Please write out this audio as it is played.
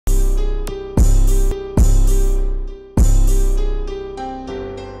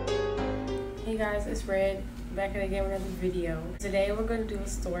it's Red, back at again with another video. Today we're going to do a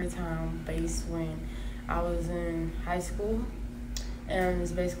story time based when I was in high school, and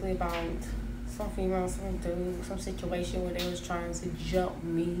it's basically about some female, some dude, some situation where they was trying to jump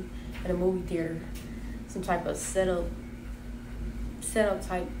me in a movie theater. Some type of setup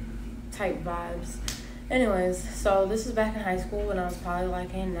type vibes. Anyways, so this is back in high school when I was probably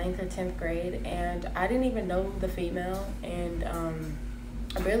like in 9th or 10th grade, and I didn't even know the female, and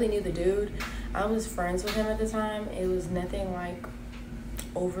I barely knew the dude. I was friends with him at the time. It was nothing like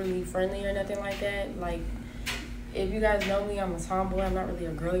overly friendly or nothing like that. Like, if you guys know me, I'm a tomboy. I'm not really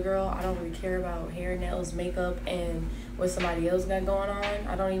a girly girl. I don't really care about hair, nails, makeup, and what somebody else got going on.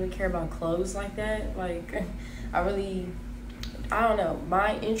 I don't even care about clothes like that. Like, I don't know.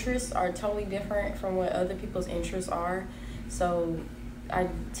 My interests are totally different from what other people's interests are. So I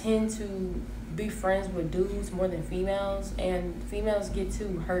tend to be friends with dudes more than females, and females get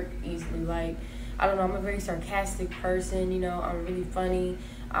too hurt easily. Like, I don't know, I'm a very sarcastic person, I'm really funny.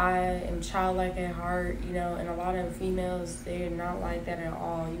 I am childlike at heart, and a lot of females, they're not like that at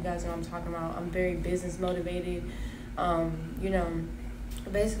all. You guys know what I'm talking about. I'm very business motivated.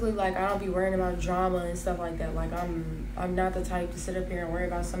 Basically, like, I don't be worrying about drama and stuff like that. Like, I'm not the type to sit up here and worry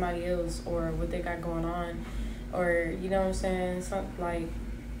about somebody else or what they got going on, or, you know what I'm saying, something like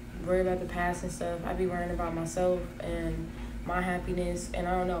worry about the past and stuff. I be worrying about myself and my happiness. And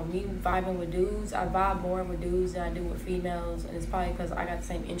I don't know, me vibing with dudes, I vibe more with dudes than I do with females, and it's probably because I got the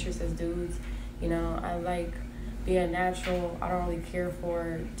same interests as dudes. I like being natural. I don't really care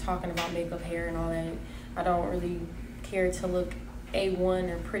for talking about makeup, hair, and all that. I don't really care to look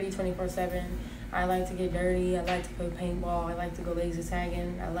A1 or pretty 24/7. I like to get dirty. I like to play paintball. I like to go laser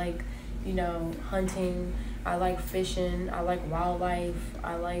tagging. I like, hunting. I like fishing. I like wildlife.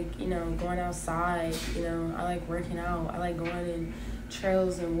 I like, going outside. I like working out. I like going in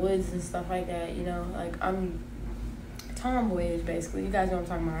trails and woods and stuff like that. Like, I'm tomboyish, basically. You guys know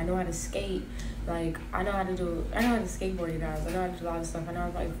what I'm talking about. I know how to skate. Like, I know how to skateboard, you guys. I know how to do a lot of stuff. I know how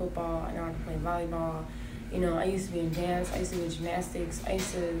to play football. I know how to play volleyball. I used to be in dance. I used to do gymnastics. I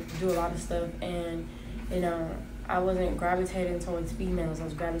used to do a lot of stuff, and, I wasn't gravitating towards females. I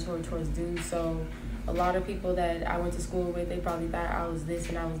was gravitating towards dudes. So a lot of people that I went to school with, they probably thought I was this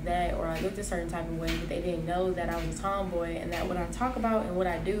and I was that, or I looked a certain type of way, but they didn't know that I was a tomboy, and that what I talk about and what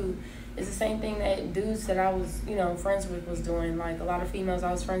I do is the same thing that dudes that I was, friends with was doing. Like, a lot of females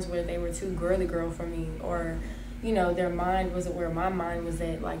I was friends with, they were too girly girl for me, or their mind wasn't where my mind was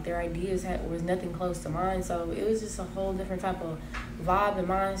at. Like, their ideas was nothing close to mine. So it was just a whole different type of vibe and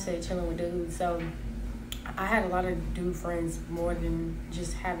mindset chilling with dudes. So I had a lot of dude friends more than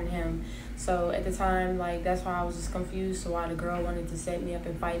just having him. So at the time, like, that's why I was just confused to why the girl wanted to set me up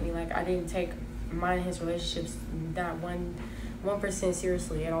and fight me. Like, I didn't take mine and his relationships not 1%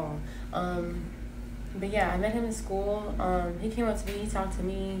 seriously at all. But yeah, I met him in school. He came up to me, he talked to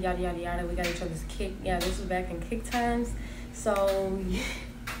me, yada yada yada. We got each other's kick. Yeah, this was back in kick times. So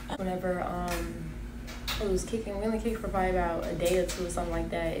whenever it was kicking, we only kicked for probably about a day or two or something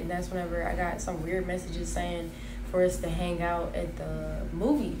like that. And that's whenever I got some weird messages saying for us to hang out at the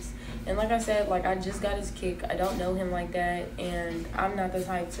movies. And like I said, like, I just got his kick. I don't know him like that, and I'm not the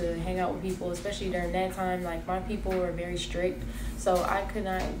type to hang out with people, especially during that time. Like, my people were very strict, so I could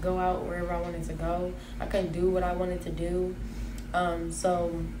not go out wherever I wanted to go. I couldn't do what I wanted to do.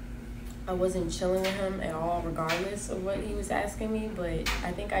 So I wasn't chilling with him at all, regardless of what he was asking me. But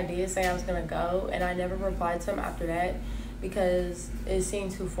I think I did say I was gonna go, and I never replied to him after that, because it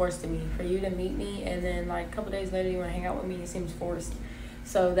seemed too forced to me. For you to meet me and then, like, a couple days later you want to hang out with me, it seems forced.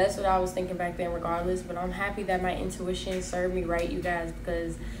 So that's what I was thinking back then, regardless. But I'm happy that my intuition served me right, you guys,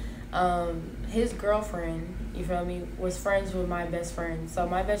 because his girlfriend, you feel me, was friends with my best friend. So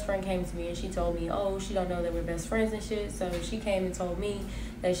my best friend came to me and she told me, oh, she don't know that we're best friends and shit. So she came and told me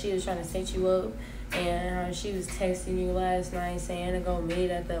that she was trying to set you up, and she was texting you last night saying to go meet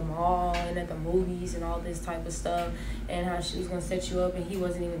at the mall and at the movies and all this type of stuff, and how she was going to set you up and he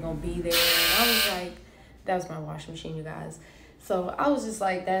wasn't even going to be there. And I was like, that was my washing machine, you guys. So I was just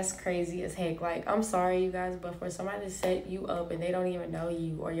like, that's crazy as heck. Like, I'm sorry, you guys, but for somebody to set you up and they don't even know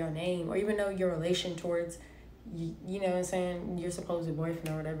you or your name or even know your relation towards, you know what I'm saying, your supposed boyfriend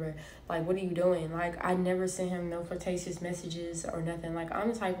or whatever, like, what are you doing? Like, I never sent him no flirtatious messages or nothing. Like,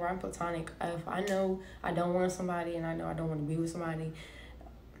 I'm the type where I'm platonic. If I know I don't want somebody and I know I don't want to be with somebody,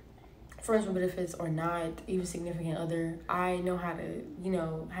 friends with benefits or not, even significant other, I know how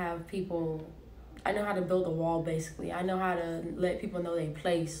to, have people. I know how to build a wall, basically. I know how to let people know their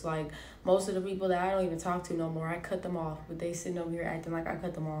place. Like, most of the people that I don't even talk to no more, I cut them off. But they sitting over here acting like I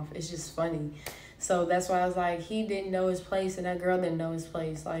cut them off. It's just funny. So that's why I was like, he didn't know his place and that girl didn't know his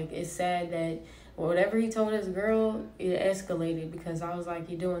place. Like, it's sad that whatever he told his girl, it escalated because I was like,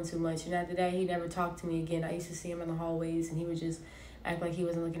 you're doing too much. And after that, he never talked to me again. I used to see him in the hallways, and he would just act like he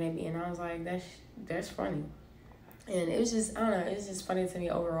wasn't looking at me. And I was like, that's funny. And it was just, I don't know, it's just funny to me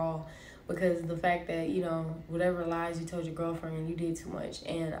overall because the fact that, you know, whatever lies you told your girlfriend, you did too much.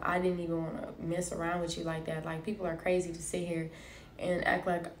 And I didn't even want to mess around with you like that. Like, people are crazy to sit here and act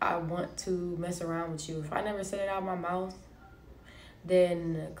like I want to mess around with you. If I never said it out of my mouth,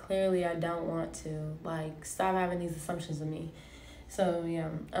 then clearly I don't want to. Like, stop having these assumptions of me. So, yeah.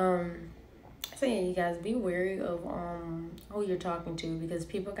 So yeah, you guys be wary of who you're talking to because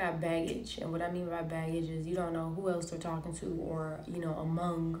people got baggage, and what I mean by baggage is you don't know who else they're talking to or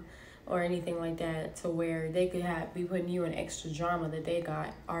among or anything like that to where they could be putting you in extra drama that they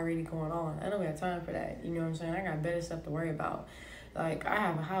got already going on. I don't got time for that. You know what I'm saying? I got better stuff to worry about. Like, I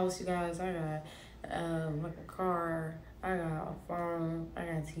have a house, you guys. I got like a car. I got a phone. I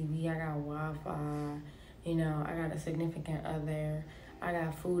got TV. I got Wi-Fi. I got a significant other. I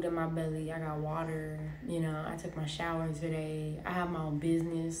got food in my belly. I got water. I took my shower today. I have my own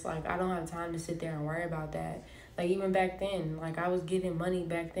business. Like, I don't have time to sit there and worry about that. Like, even back then, like, I was getting money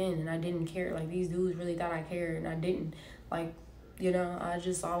back then and I didn't care. Like, these dudes really thought I cared and I didn't. Like, I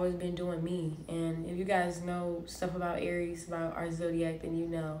just always been doing me. And if you guys know stuff about Aries, about our zodiac, then you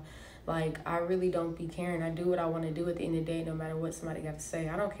know. Like, I really don't be caring. I do what I want to do at the end of the day, no matter what somebody got to say.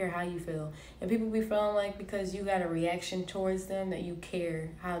 I don't care how you feel. And people be feeling like because you got a reaction towards them that you care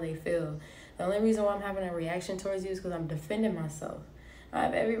how they feel. The only reason why I'm having a reaction towards you is because I'm defending myself. I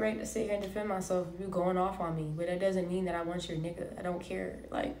have every right to sit here and defend myself if you're going off on me. But that doesn't mean that I want your nigga. I don't care.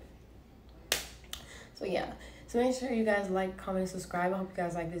 Like, so yeah. So make sure you guys like, comment, subscribe. I hope you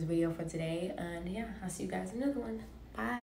guys like this video for today. And yeah, I'll see you guys in another one. Bye.